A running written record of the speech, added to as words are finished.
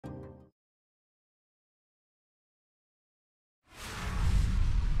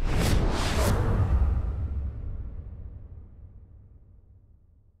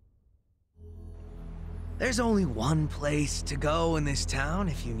There's only one place to go in this town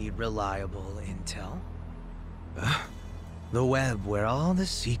if you need reliable intel. The web where all the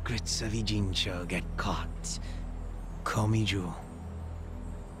secrets of Ijincho get caught. Komiju.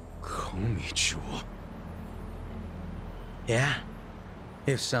 Komiju? Yeah.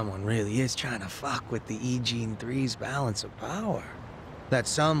 If someone really is trying to fuck with the Ijin 3's balance of power. That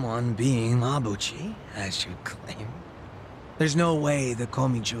someone being Mabuchi, as you claim. There's no way the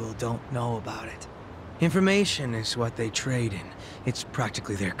Komiju don't know about it. Information is what they trade in. It's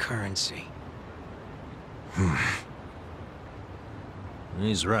practically their currency.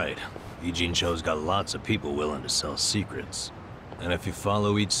 He's right. Ijincho's got lots of people willing to sell secrets. And if you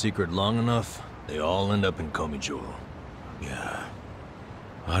follow each secret long enough, they all end up in Komiju. Yeah.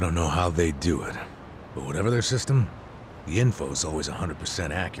 I don't know how they do it, but whatever their system, the info's always 100%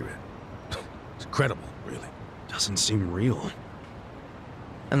 accurate. It's incredible, really. Doesn't seem real.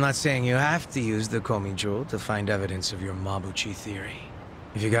 I'm not saying you have to use the Komiju to find evidence of your Mabuchi theory.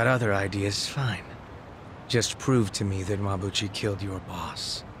 If you got other ideas, fine. Just prove to me that Mabuchi killed your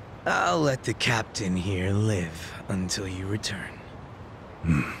boss. I'll let the captain here live until you return.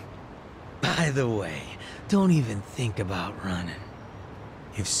 By the way, don't even think about running.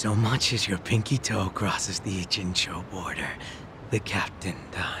 If so much as your pinky toe crosses the Ijincho border, the captain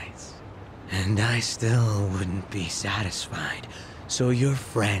dies. And I still wouldn't be satisfied, so your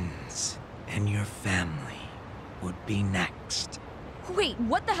friends and your family would be next. Wait,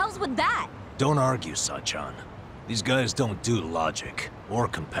 what the hell's with that? Don't argue, Sachan. These guys don't do logic or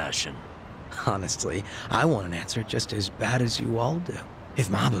compassion. Honestly, I want an answer just as bad as you all do. If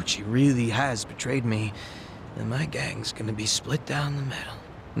Mabuchi really has betrayed me, then my gang's gonna be split down the middle.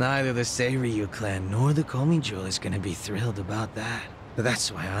 Neither the Seiryu clan nor the Komiju is gonna be thrilled about that. But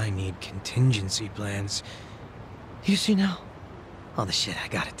that's why I need contingency plans. You see now? All the shit I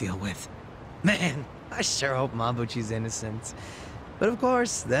gotta deal with. Man, I sure hope Mabuchi's innocent. But of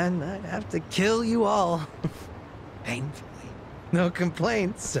course, then I'd have to kill you all. Painfully. No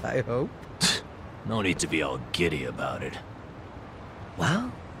complaints, I hope. No need to be all giddy about it.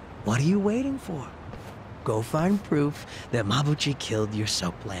 Well, what are you waiting for? Go find proof that Mabuchi killed your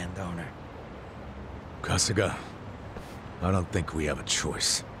soap landowner. Kasuga, I don't think we have a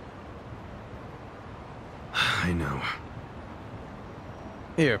choice. I know.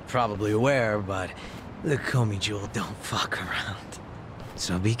 You're probably aware, but the Komiju don't fuck around.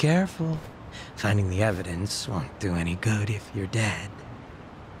 So be careful. Finding the evidence won't do any good if you're dead.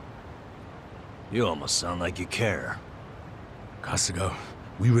 You almost sound like you care. Kasuga,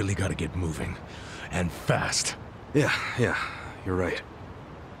 we really gotta get moving. And fast. Yeah, you're right.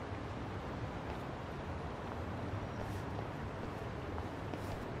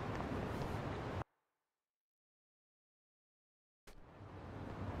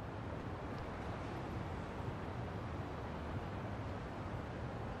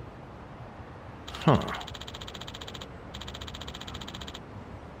 Huh.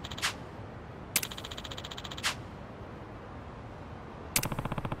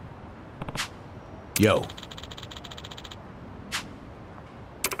 Yo.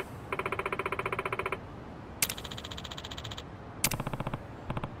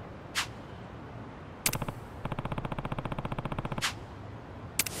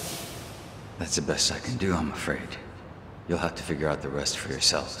 That's the best I can do, I'm afraid. You'll have to figure out the rest for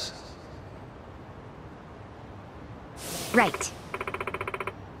yourselves. Right.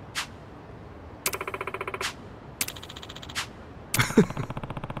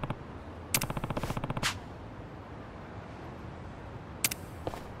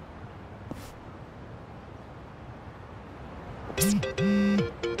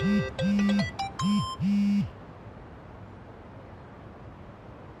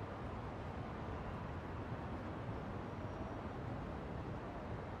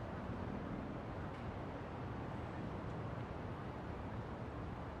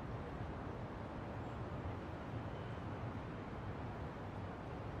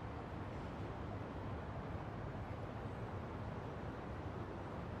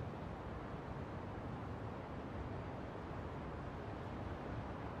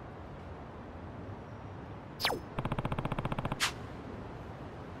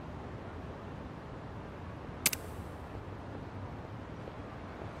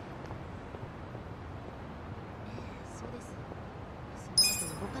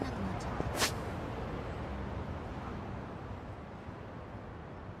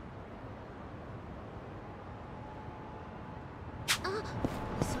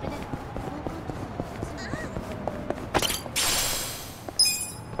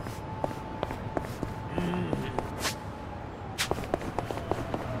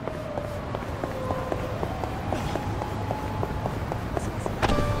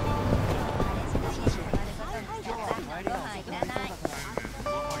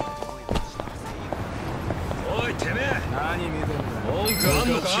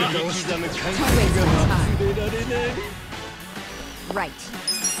 Right.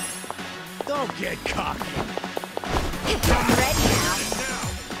 Don't get cocky. I'm ready now.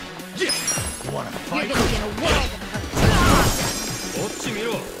 Wanna You're fight? gonna be in a world of hurt.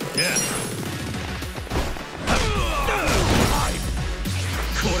 Yeah.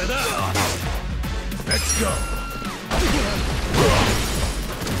 Let's go.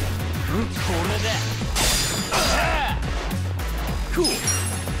 Cool.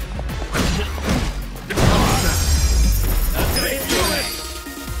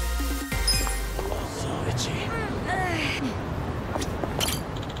 So itchy.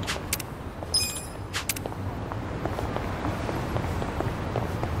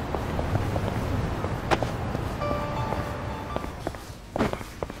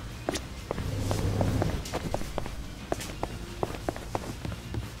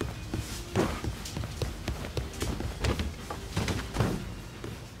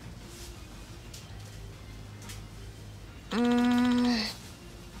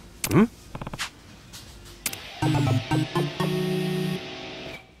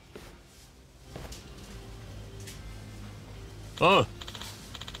 Oh.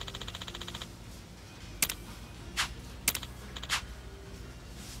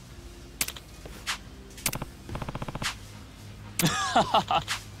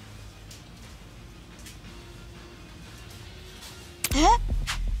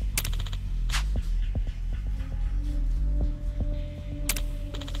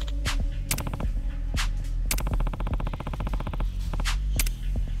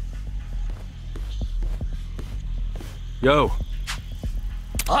 Yo.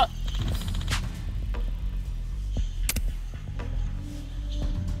 Ah.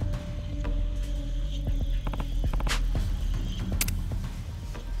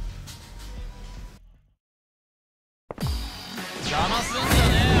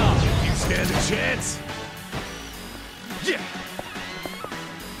 You stand a chance? Yeah.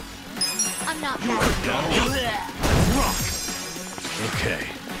 I'm not mad. Okay.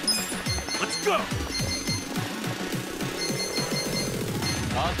 Let's go.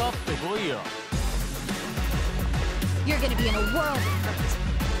 You're gonna be in a world of hurt.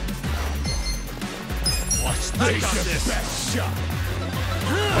 Watch this. I got this. Best shot.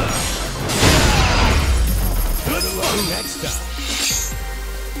 Good luck next time.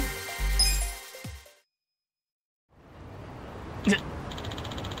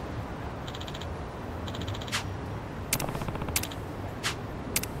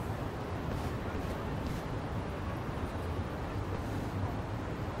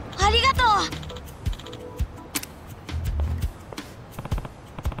 Arigato!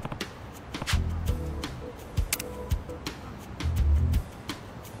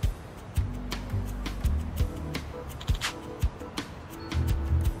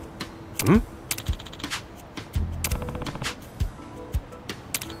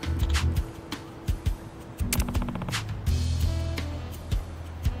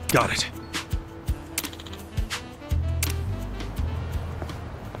 Got it.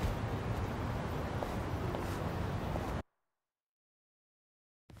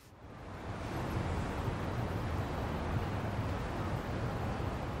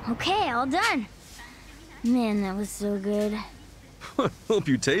 Okay, all done. Man, that was so good. Hope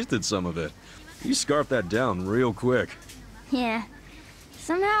you tasted some of it. You scarfed that down real quick. Yeah.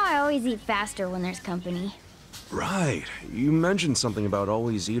 Somehow I always eat faster when there's company. Right. You mentioned something about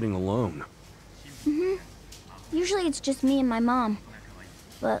always eating alone. Usually it's just me and my mom.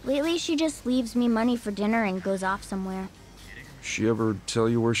 But lately she just leaves me money for dinner and goes off somewhere. She ever tell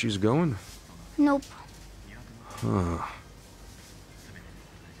you where she's going? Nope. Huh.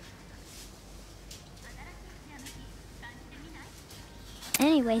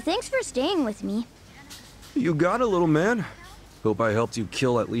 Anyway, thanks for staying with me. You got it, little man. Hope I helped you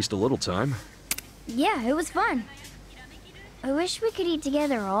kill at least a little time. Yeah, it was fun. I wish we could eat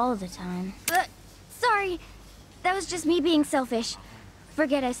together all the time. Sorry. That was just me being selfish.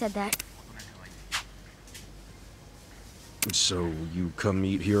 Forget I said that. So, you come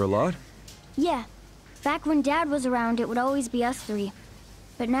eat here a lot? Yeah. Back when Dad was around, it would always be us three.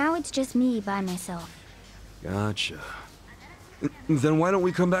 But now it's just me by myself. Gotcha. Then why don't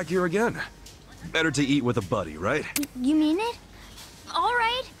we come back here again? Better to eat with a buddy, right? You mean it? All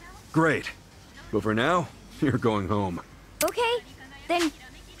right. Great. But for now, you're going home. Okay. Then,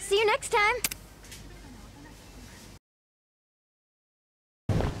 see you next time.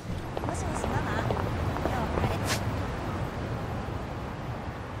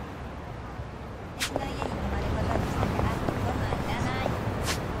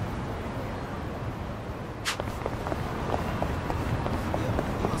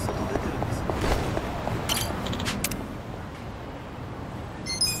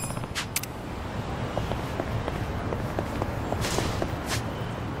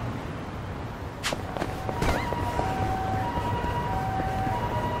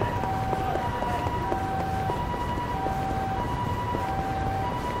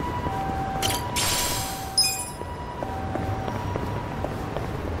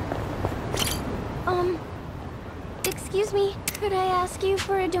 Could I ask you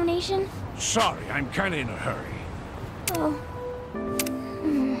for a donation? Sorry, I'm kinda in a hurry. Oh.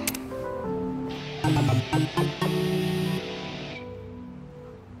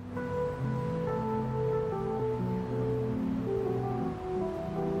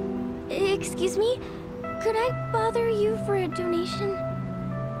 Excuse me? Could I bother you for a donation?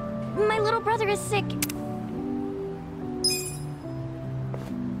 My little brother is sick.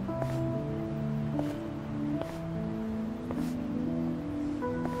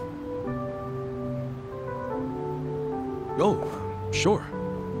 Oh, sure.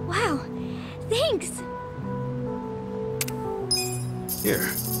 Wow, thanks.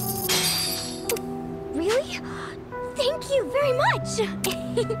 Here. Really? Thank you very much.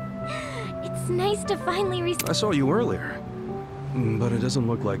 It's nice to finally receive. I saw you earlier. But it doesn't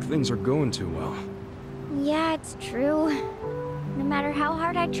look like things are going too well. Yeah, it's true. No matter how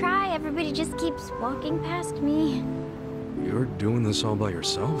hard I try, everybody just keeps walking past me. You're doing this all by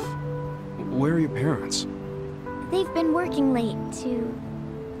yourself? Where are your parents? They've been working late to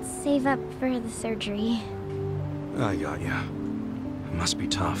save up for the surgery. I got ya. It must be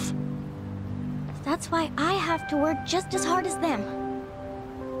tough. That's why I have to work just as hard as them.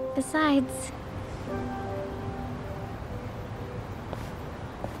 Besides...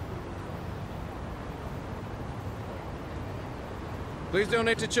 Please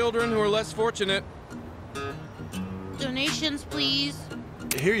donate to children who are less fortunate. Donations, please.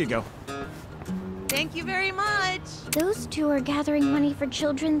 Here you go. Thank you very much. Those two are gathering money for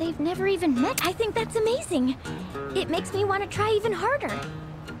children they've never even met. I think that's amazing. It makes me want to try even harder.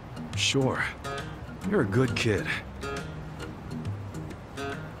 Sure. You're a good kid.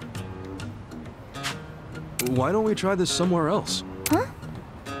 Why don't we try this somewhere else? Huh?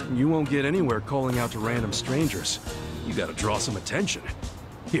 You won't get anywhere calling out to random strangers. You gotta draw some attention.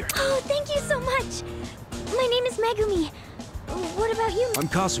 Here. Oh, thank you so much. My name is Megumi. What about you? I'm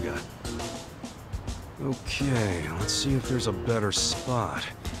Kasuga. Okay, let's see if there's a better spot.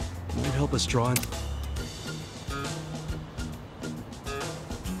 Might help us draw in.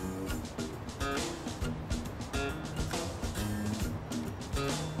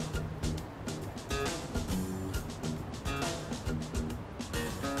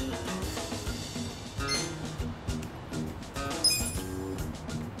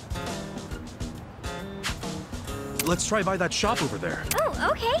 Let's try by that shop over there.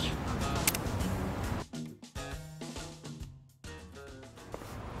 Oh, okay.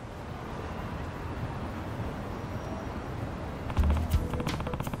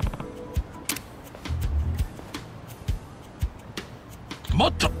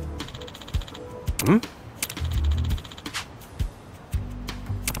 Hmm?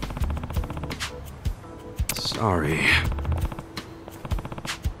 Sorry.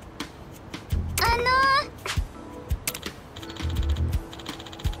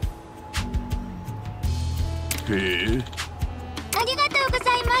 Hey. ありがとうご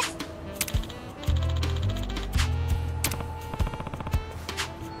ざいます。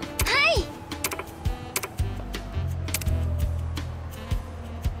はい。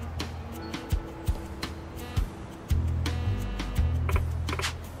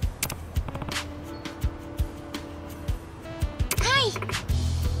はい。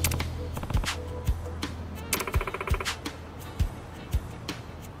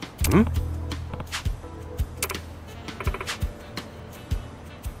Hmm?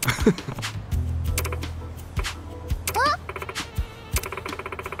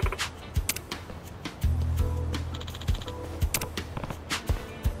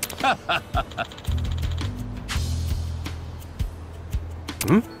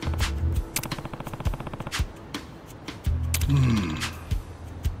 Hmm?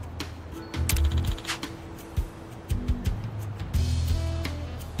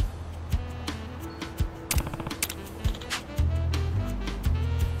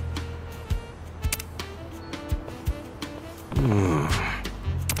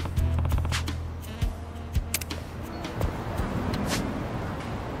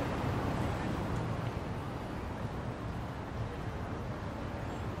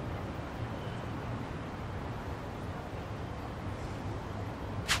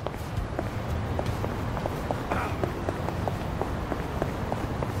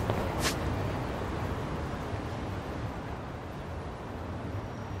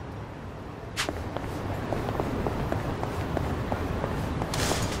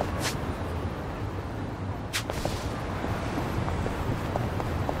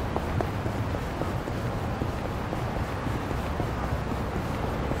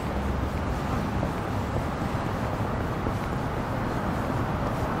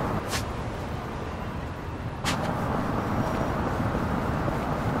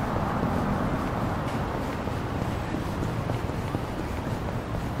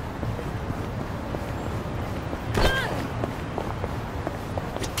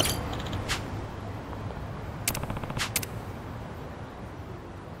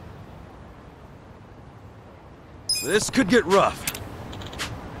 This could get rough.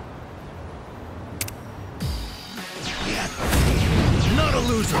 Not a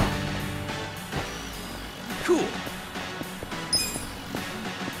loser. Cool.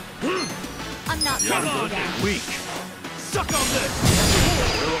 I'm not Come letting you on, down. weak. Suck on this.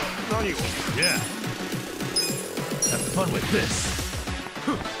 Yeah. Have fun with this.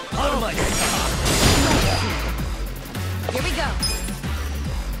 Out of my Here we go.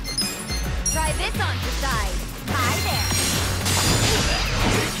 Try this on the side. Hi there.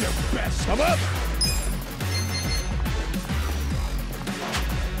 Take your best. Come up.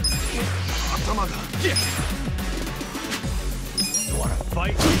 Yeah. You wanna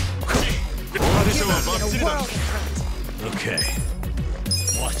fight? You're gonna be in a world of hurt. Okay.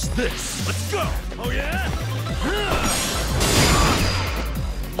 Watch this. Let's go. Oh yeah?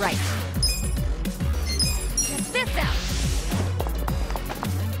 Right. Check this out.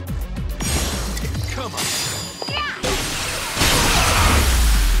 Come on. Yeah.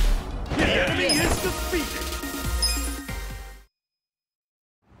 The enemy is defeated.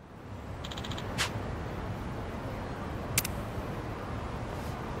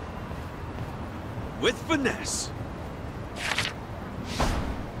 With finesse.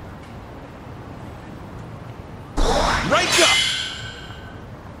 Right up!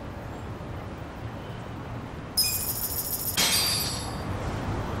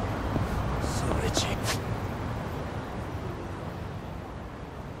 So itchy.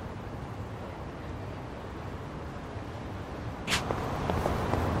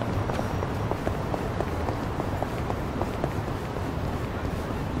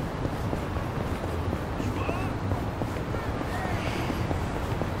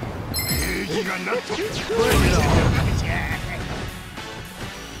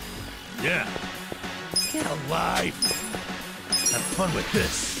 Yeah. Get alive. Have fun with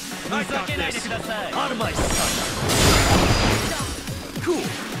this. I got this. Out of my sight. Cool.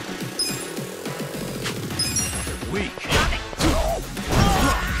 They're weak.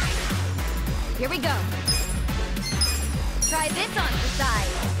 Here we go. Try this on the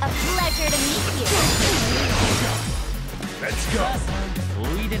side. A pleasure to meet you. Let's go.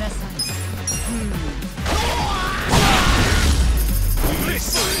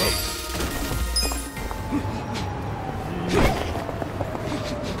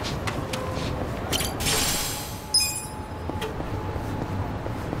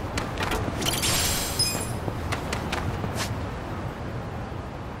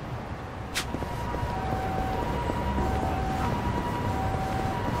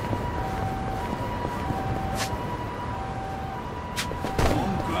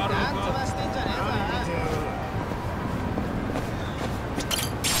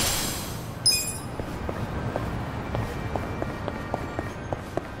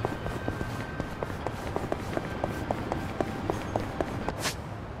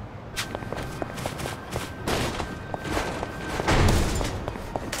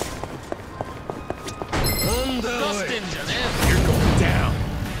 You're going down.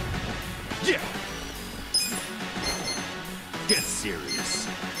 Yeah. Get serious.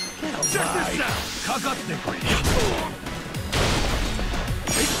 Get alive. Check this out. Kagatte.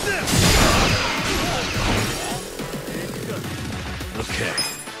 Take this. Okay.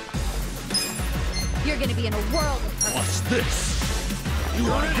 You're gonna be in a world of hurt. Watch this. You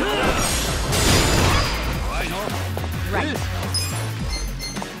want it? Right.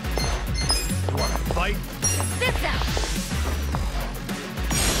 You want to fight? This out.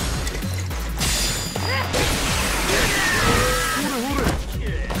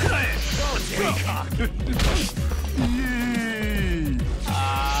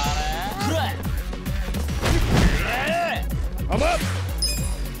 I'm up.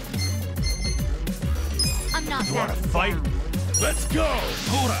 I'm not You want to backing fight? down. Let's go.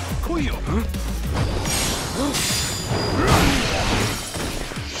 Hora, Kuyo.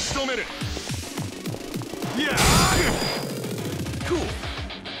 Stomach. Yeah. Cool.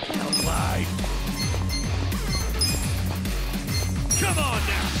 Get alive. Come on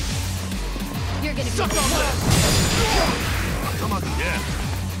now. You're gonna be Suck in a on world. this. Come on. Yeah.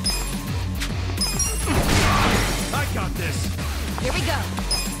 I got this. Here we go.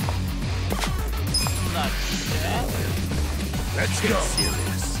 Let's go.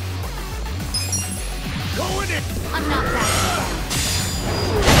 Serious. Go in it. I'm not backing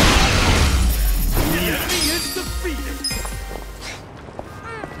The enemy is defeated.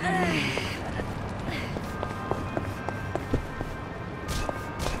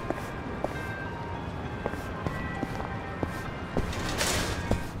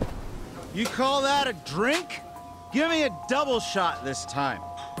 You call that a drink? Give me a double shot this time.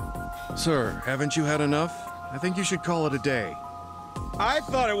 Sir, haven't you had enough? I think you should call it a day. I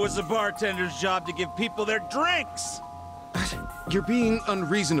thought it was the bartender's job to give people their drinks! You're being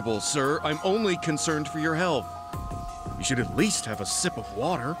unreasonable, sir. I'm only concerned for your health. You should at least have a sip of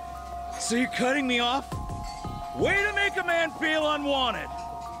water. So you're cutting me off? Way to make a man feel unwanted!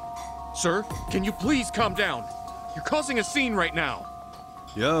 Sir, can you please calm down? You're causing a scene right now.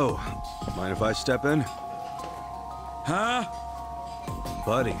 Yo, mind if I step in? Huh?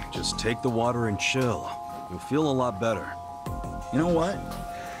 Buddy, just take the water and chill. You'll feel a lot better. You know what?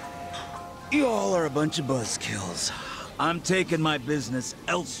 You all are a bunch of buzzkills. I'm taking my business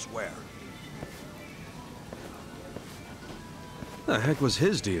elsewhere. The heck was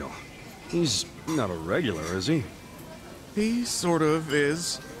his deal? He's not a regular, is he? He sort of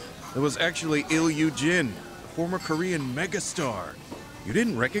is. It was actually Il Jin, a former Korean megastar. You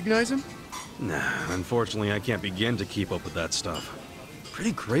didn't recognize him? Nah, unfortunately I can't begin to keep up with that stuff.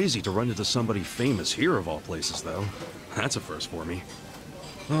 Pretty crazy to run into somebody famous here of all places, though. That's a first for me.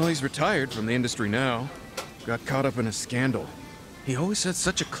 Well, he's retired from the industry now. Got caught up in a scandal. He always had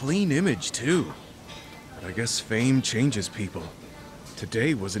such a clean image, too. But I guess fame changes people.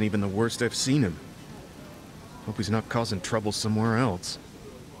 Today wasn't even the worst I've seen him. Hope he's not causing trouble somewhere else.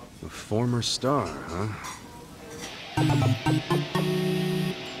 A former star, huh?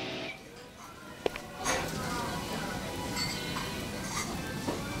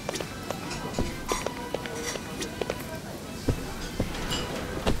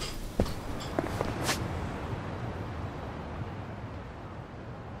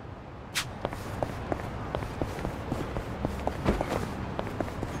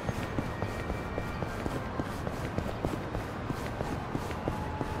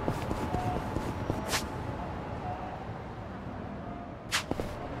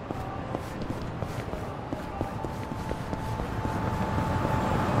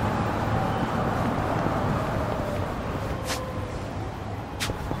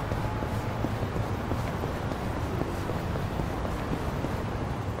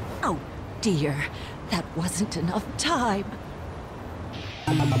 Dear, that wasn't enough time.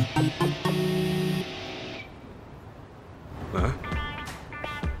 Huh?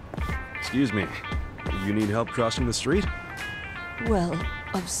 Excuse me. You need help crossing the street? Well,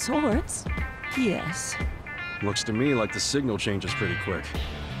 of sorts, yes. Looks to me like the signal changes pretty quick.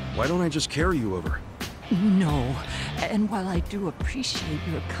 Why don't I just carry you over? No, and while I do appreciate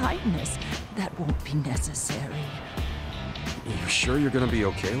your kindness, that won't be necessary. You sure you're gonna be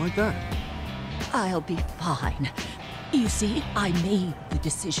okay like that? I'll be fine. You see, I made the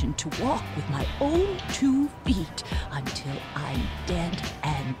decision to walk with my own 2 feet until I'm dead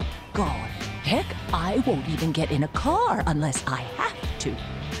and gone. Heck, I won't even get in a car unless I have to.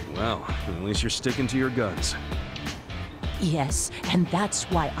 Well, at least you're sticking to your guns. Yes, and that's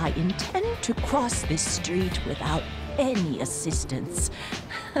why I intend to cross this street without any assistance.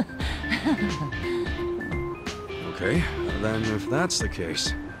 Okay, then if that's the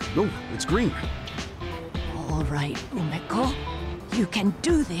case... Oh, it's green. All right, Umeko. You can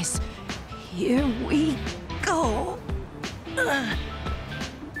do this. Here we go.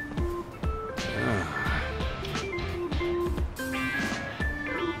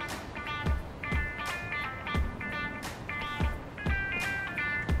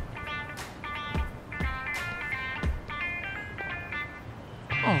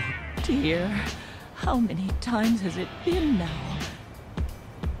 Oh, dear. How many times has it been now?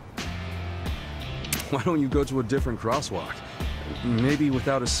 Why don't you go to a different crosswalk? Maybe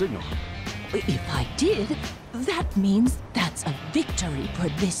without a signal. If I did, that means that's a victory for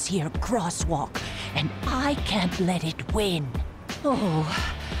this here crosswalk, and I can't let it win. Oh,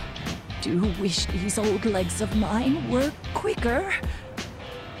 I do wish these old legs of mine were quicker.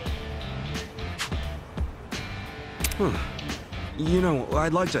 Huh. You know,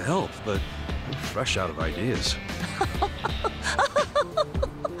 I'd like to help, but I'm fresh out of ideas.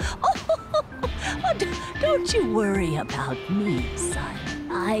 Don't you worry about me, son.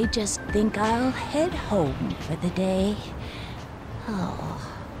 I just think I'll head home for the day. Oh.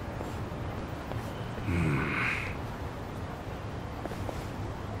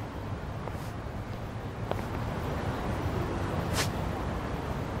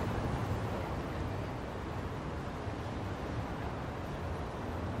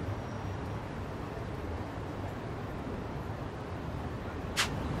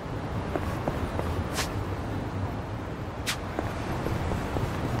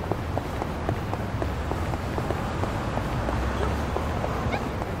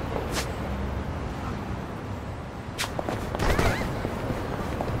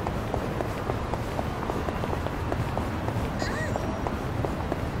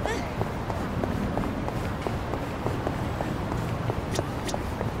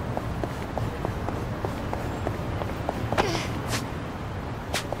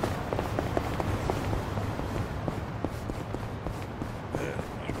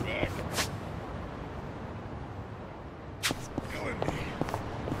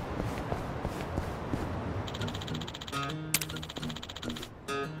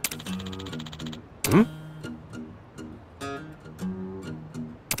 Hmm?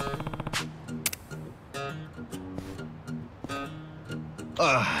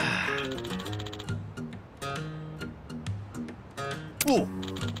 Oh.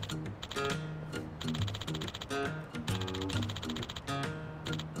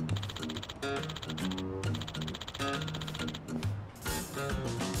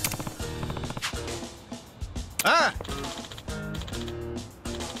 Ah!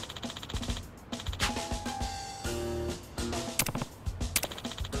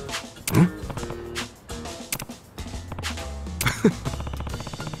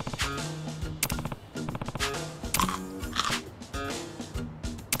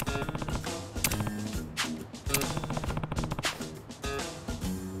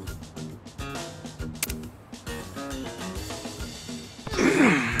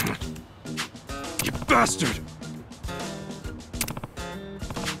 You bastard!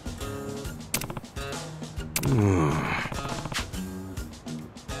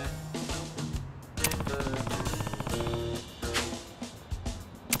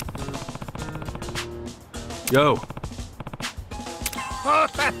 Yo.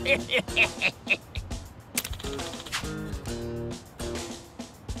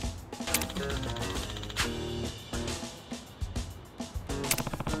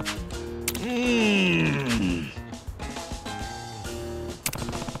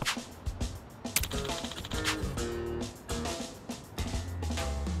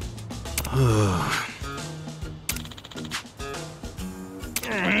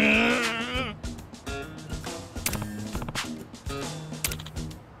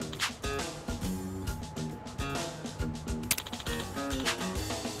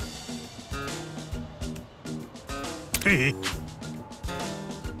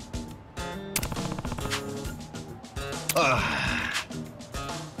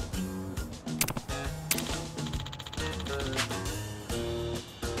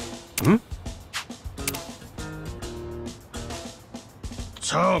 Hmm?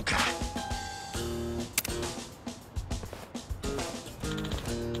 Talk.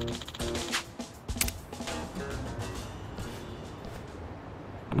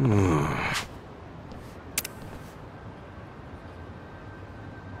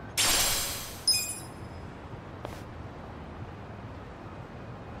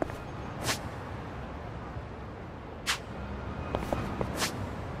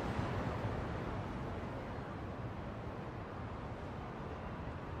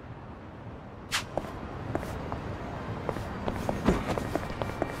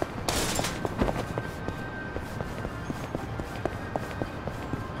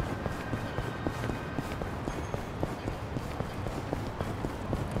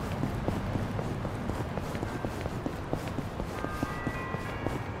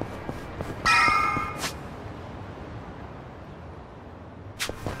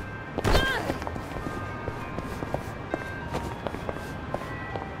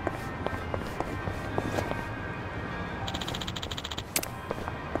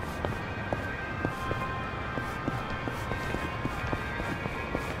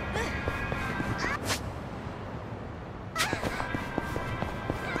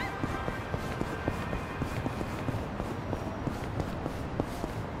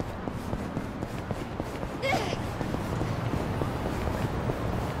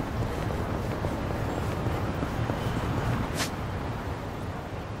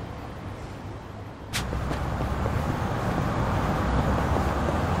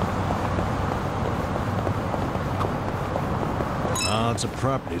 Lots of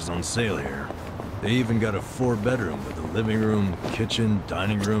properties on sale here. They even got a 4-bedroom with a living room, kitchen,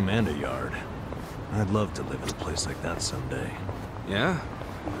 dining room, and a yard. I'd love to live in a place like that someday. Yeah?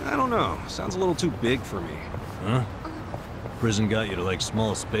 I don't know. Sounds a little too big for me. Huh? Prison got you to like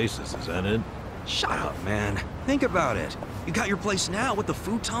small spaces, is that it? Shut up, man. Think about it. You got your place now with the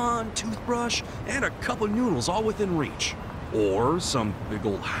futon, toothbrush, and a cup of noodles all within reach. Or some big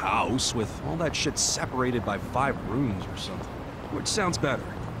old house with all that shit separated by 5 rooms or something. Which sounds better?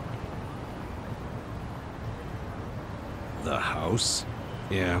 The house?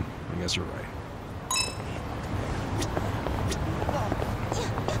 Yeah, I guess you're right.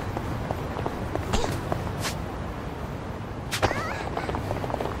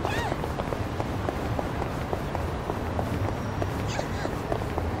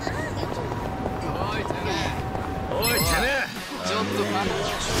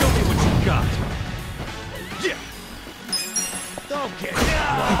 Show me what you got. Yeah. Okay.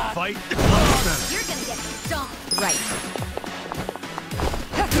 Yeah. Fight. You're gonna get stomped. Right.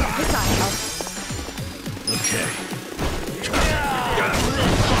 This ought to help. Okay.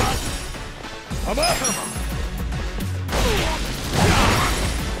 I'm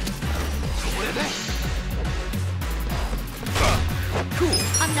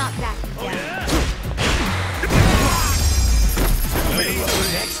not backing down.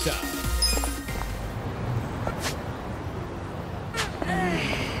 Next time.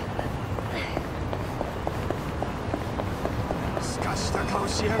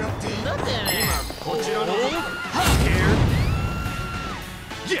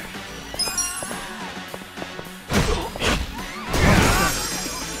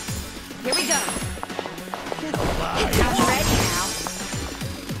 Here we go. I'm ready now.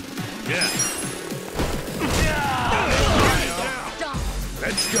 Stop.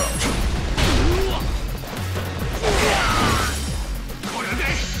 Let's go.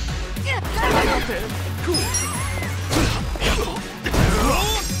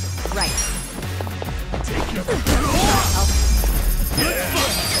 Right.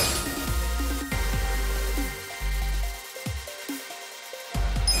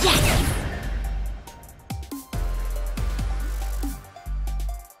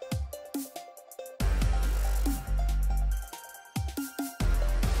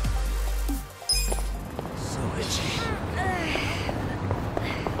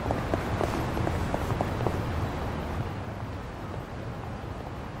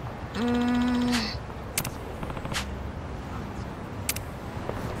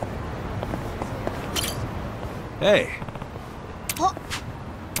 Hey. Oh.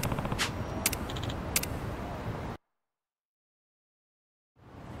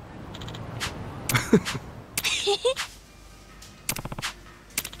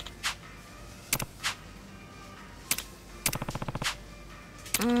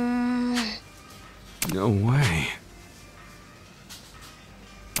 No way.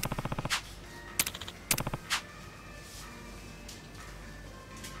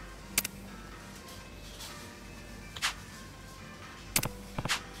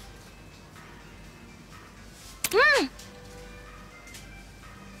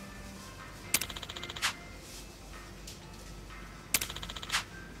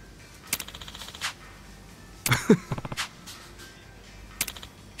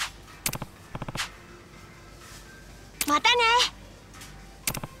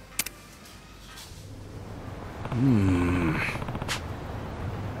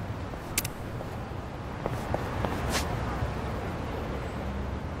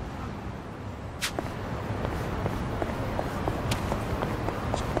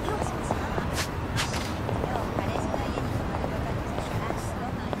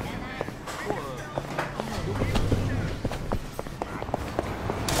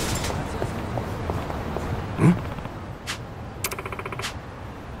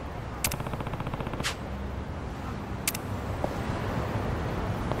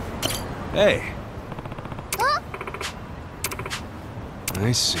 Hey. Huh?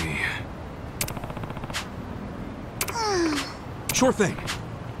 I see. Sure thing.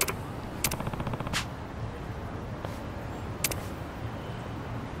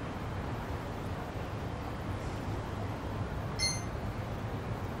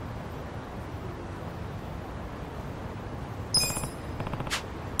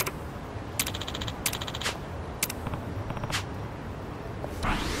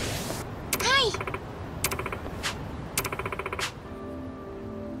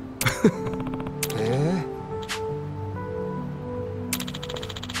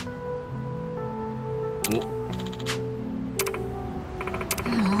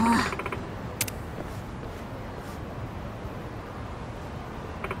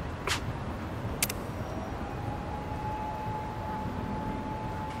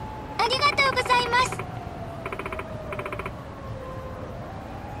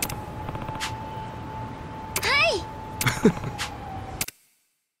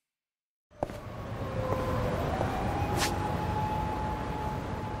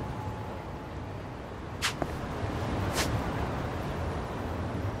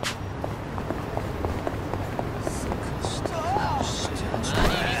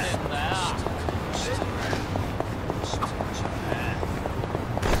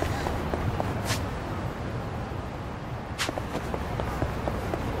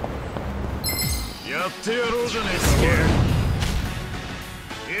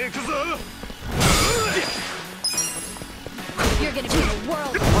 You're gonna be a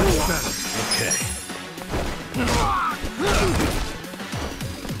world. Much better. Okay.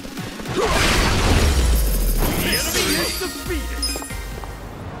 The enemy is defeated.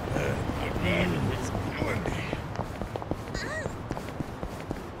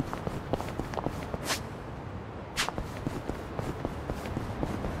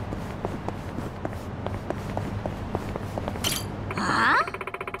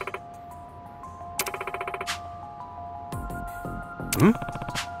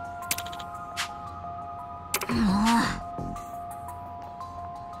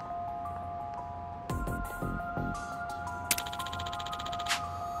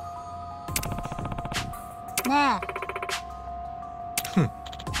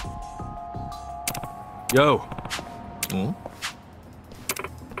 Yo. Hmm?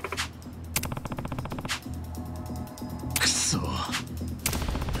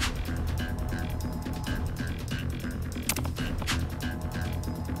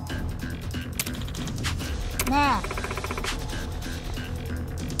 Nah.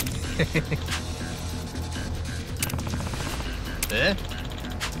 Eh?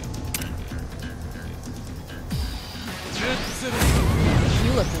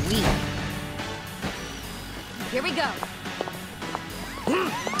 You look weak. Here we go.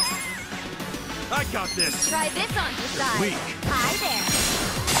 I got this. Try this on for size. Weak. Hi there.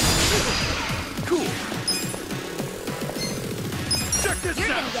 Cool. Check this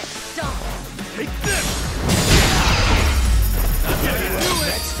You're out. gonna get stomped. Take this.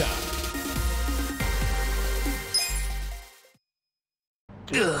 Next time.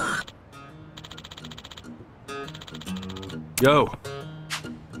 Yo.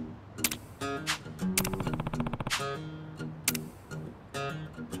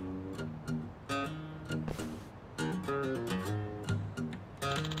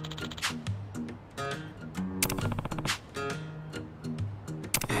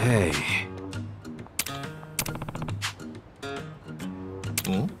 Hey.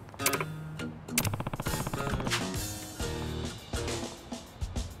 Hmm?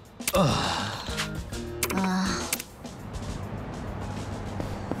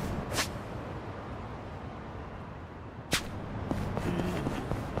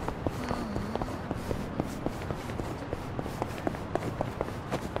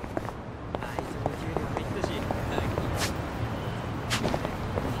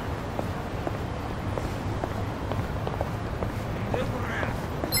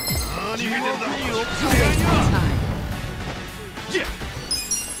 Yeah.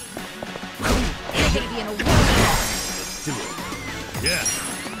 You're gonna be in a war. Do it. Yeah.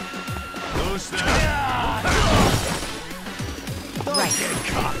 Right.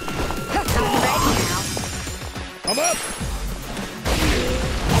 I'm ready now. I'm up.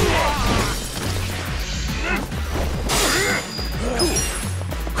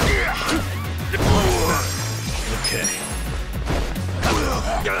 Okay.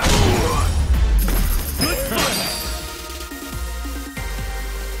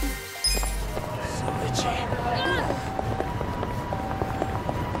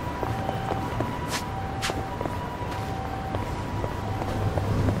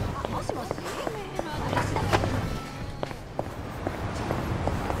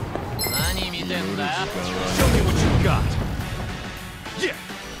 Show me what you got. Yeah.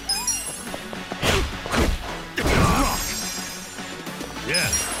 Rock. Yeah.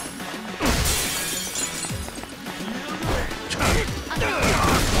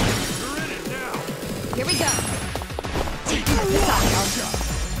 You're in it now. Here we go.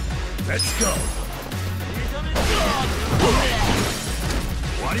 Let's go.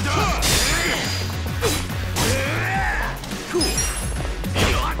 Cool.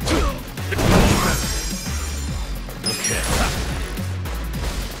 Okay.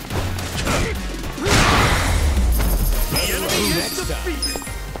 The enemy is Next time. defeated.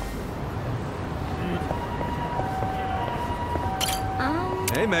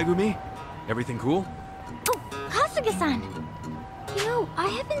 Hey, Megumi. Everything cool? Oh, Kasuga-san. You know, I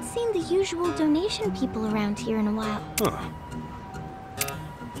haven't seen the usual donation people around here in a while. Huh.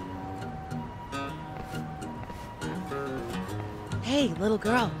 Hey, little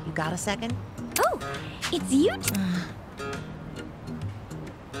girl, you got a second? Oh, it's you two.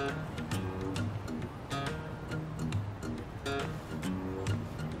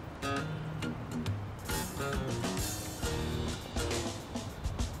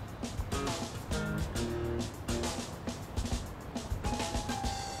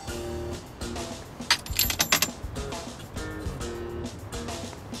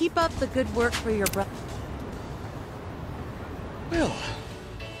 Keep up the good work for your brother. Well,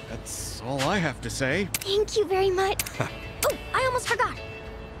 that's all I have to say. Thank you very much. Oh, I almost forgot.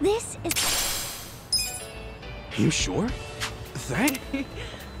 This is... You sure? Thank.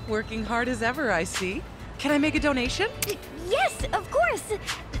 Working hard as ever, I see. Can I make a donation? Yes, of course.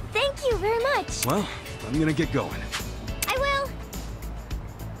 Thank you very much. Well, I'm gonna get going. I will.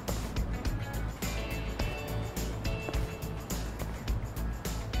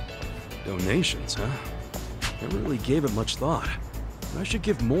 Donations, huh? Never really gave it much thought. I should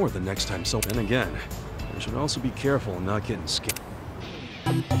give more the next time so... And again, I should also be careful in not getting scared.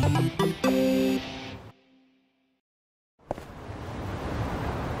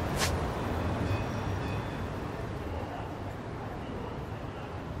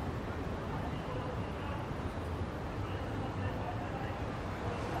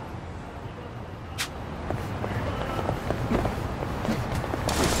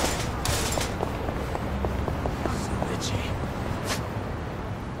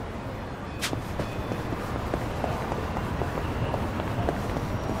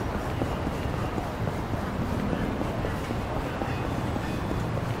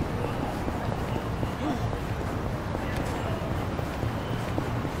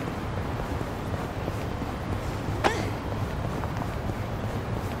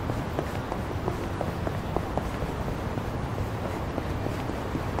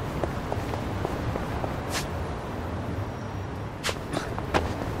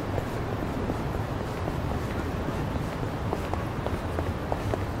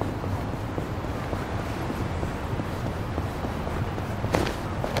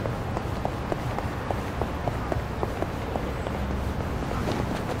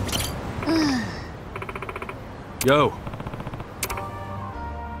 Go.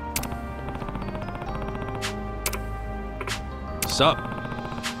 Sup?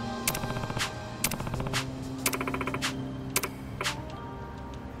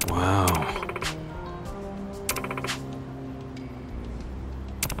 Wow.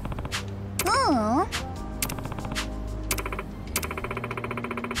 Oh.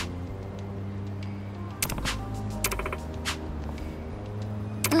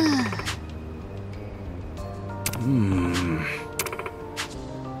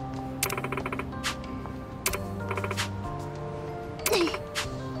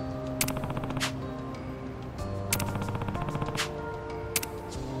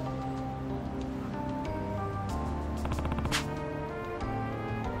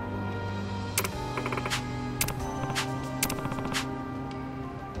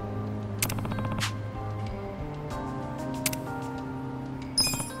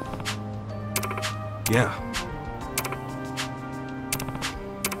 Yeah.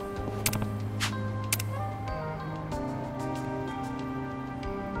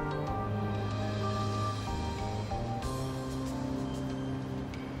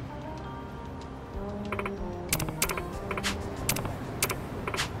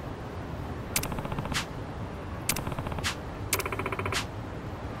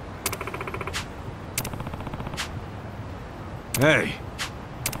 Hey.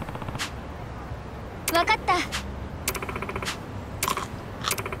 わかった。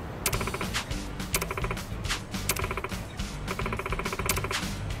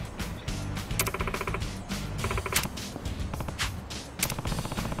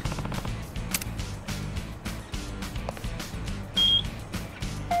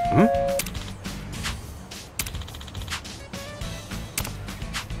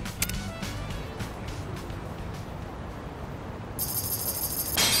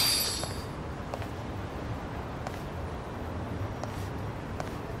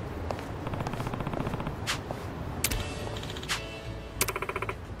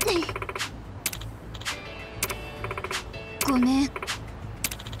ごめん。ね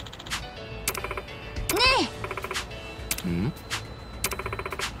え。ん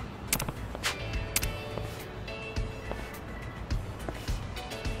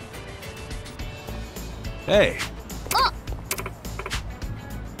？Hey. あ。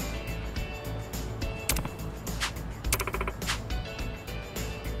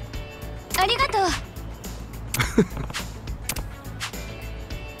ありがとう。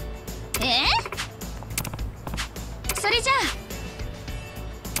それじゃあ。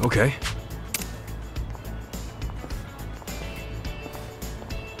Okay.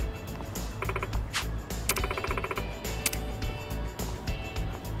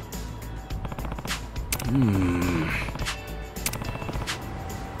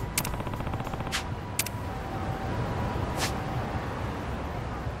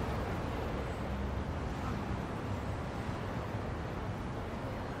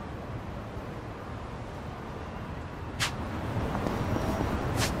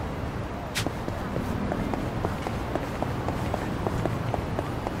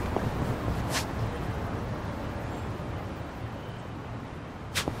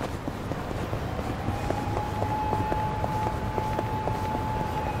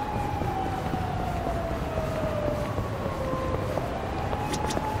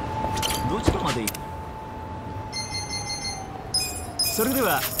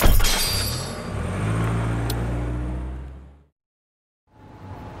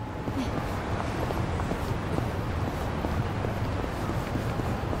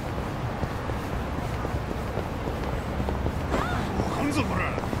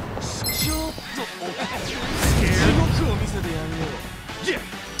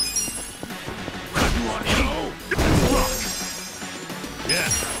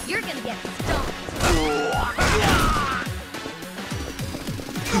 You're gonna get stomped.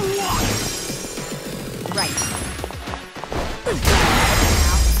 Right.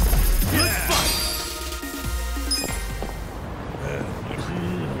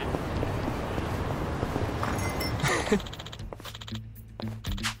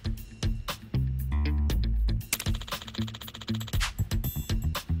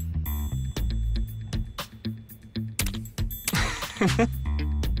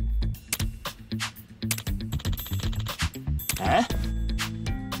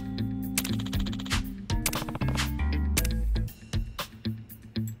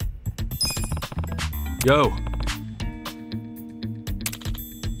 Yo.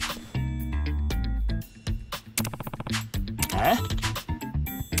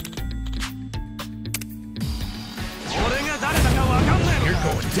 You're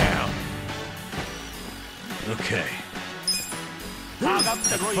going down. Okay.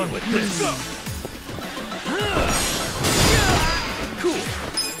 have fun with this. Cool.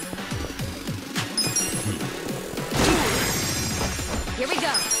 Here we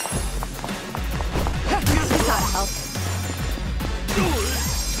go. Gotta help.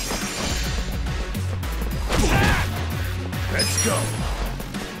 Let's go.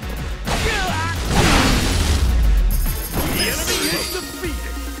 The enemy is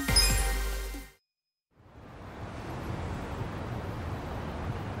defeated.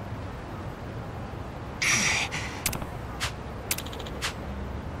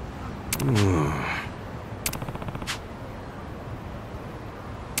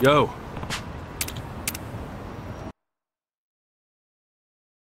 Yo.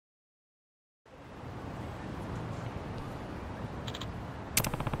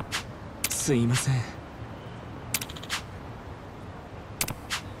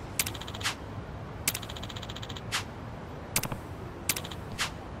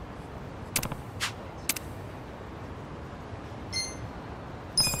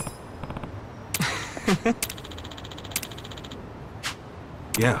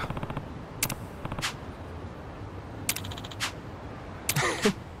 Yeah.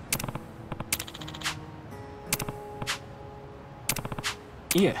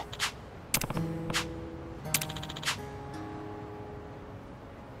 Yeah.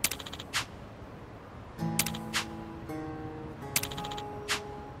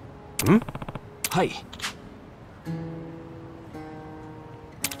 Hmm? Hi.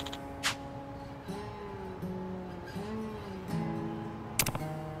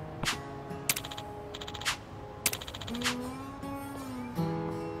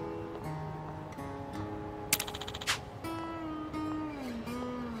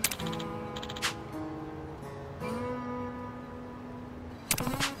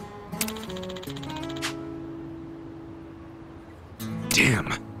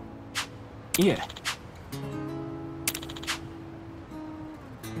 Damn. Yeah.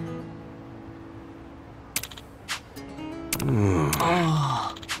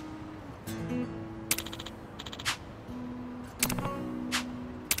 Oh.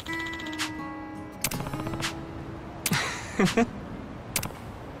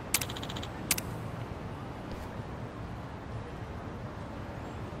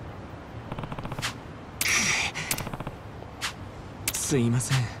すいま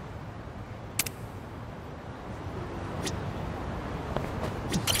せん。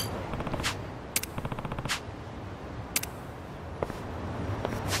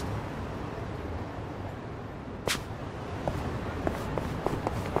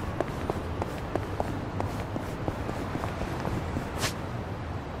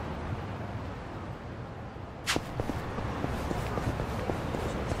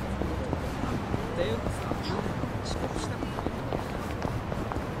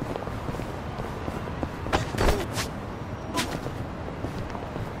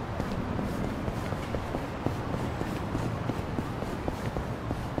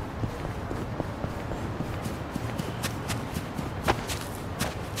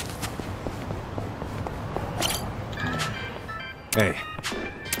Hey.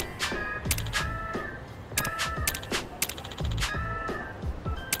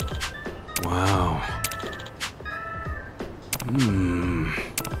 Wow. Hmm.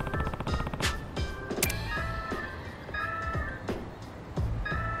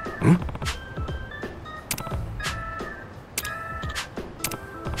 Hmm?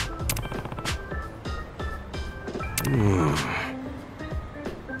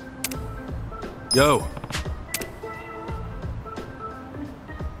 Yo.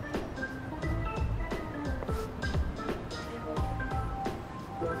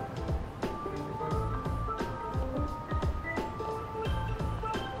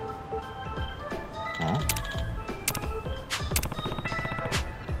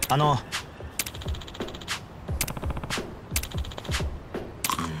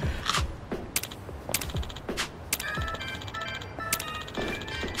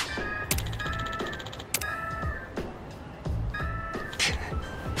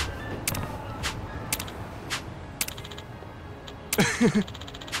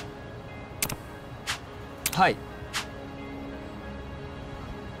はい。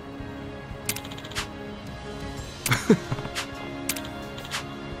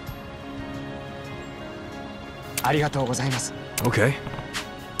ありがとうございます。Okay.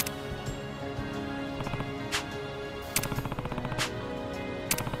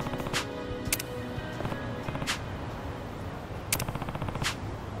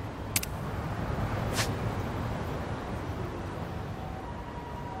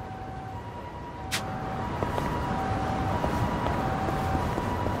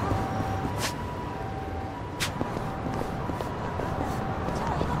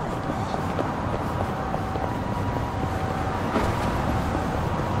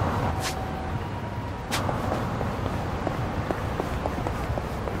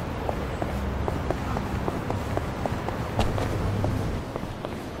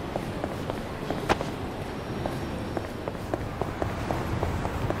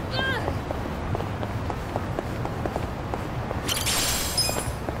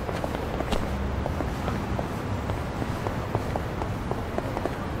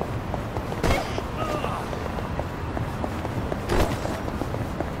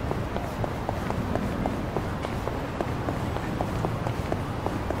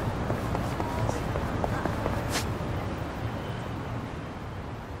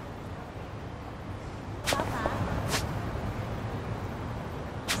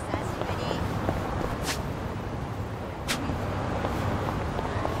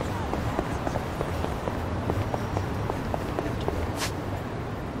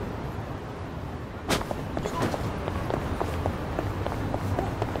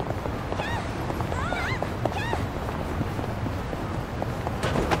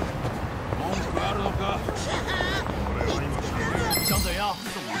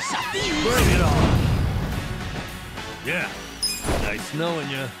 Yeah. Nice knowing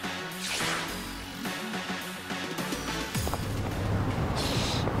you.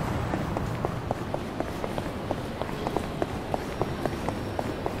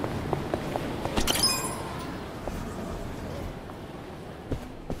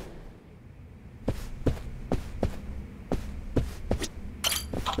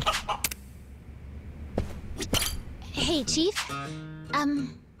 Hey, Chief.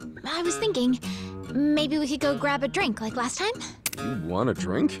 I was thinking, maybe we could go grab a drink like last time? You want a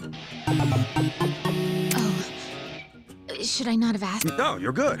drink? Oh. Should I not have asked? No,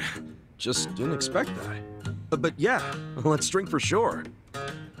 you're good. Just didn't expect that. But yeah, let's drink for sure.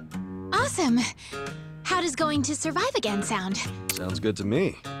 Awesome. How does going to survive again sound? Sounds good to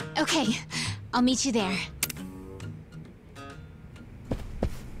me. Okay, I'll meet you there.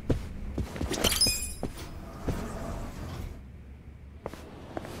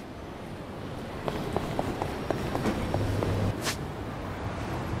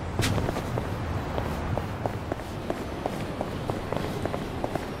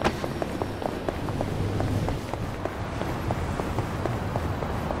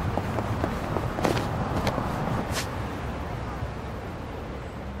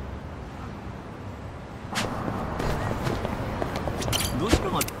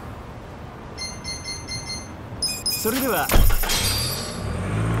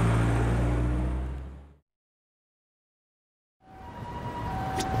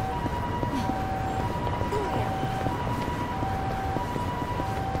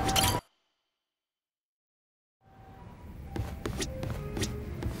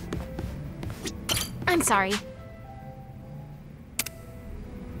 I'm sorry.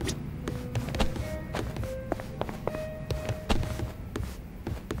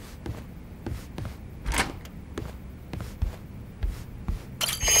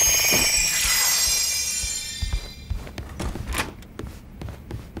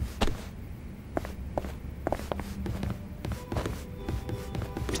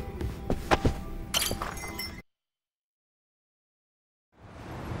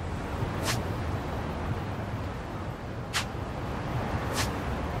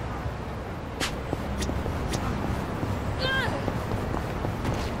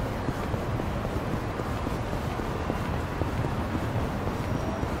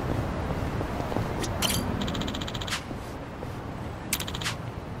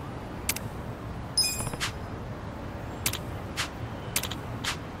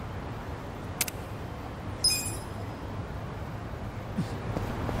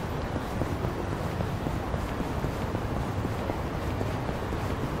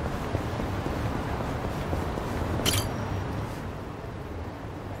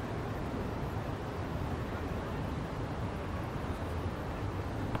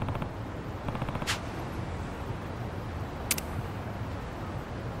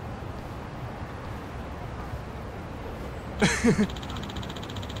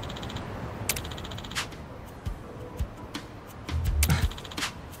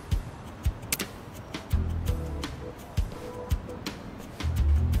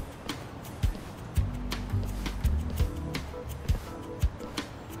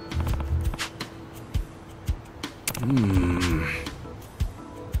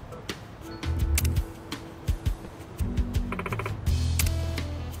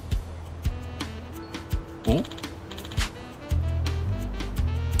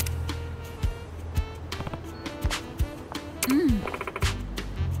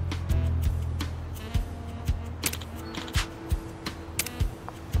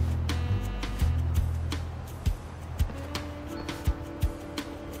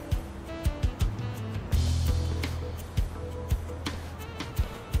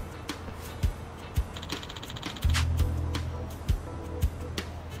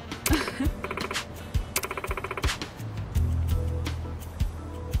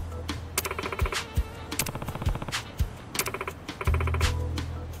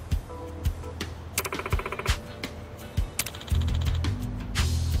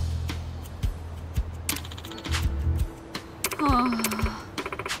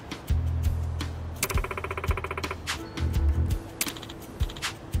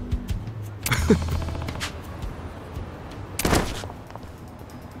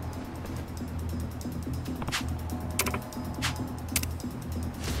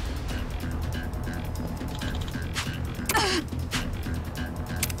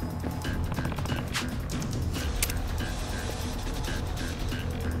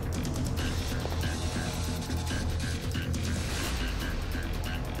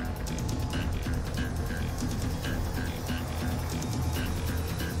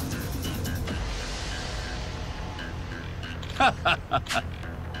 Hold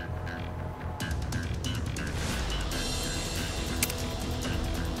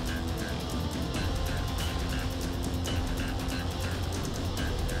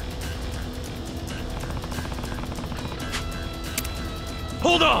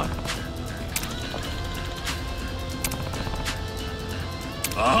on!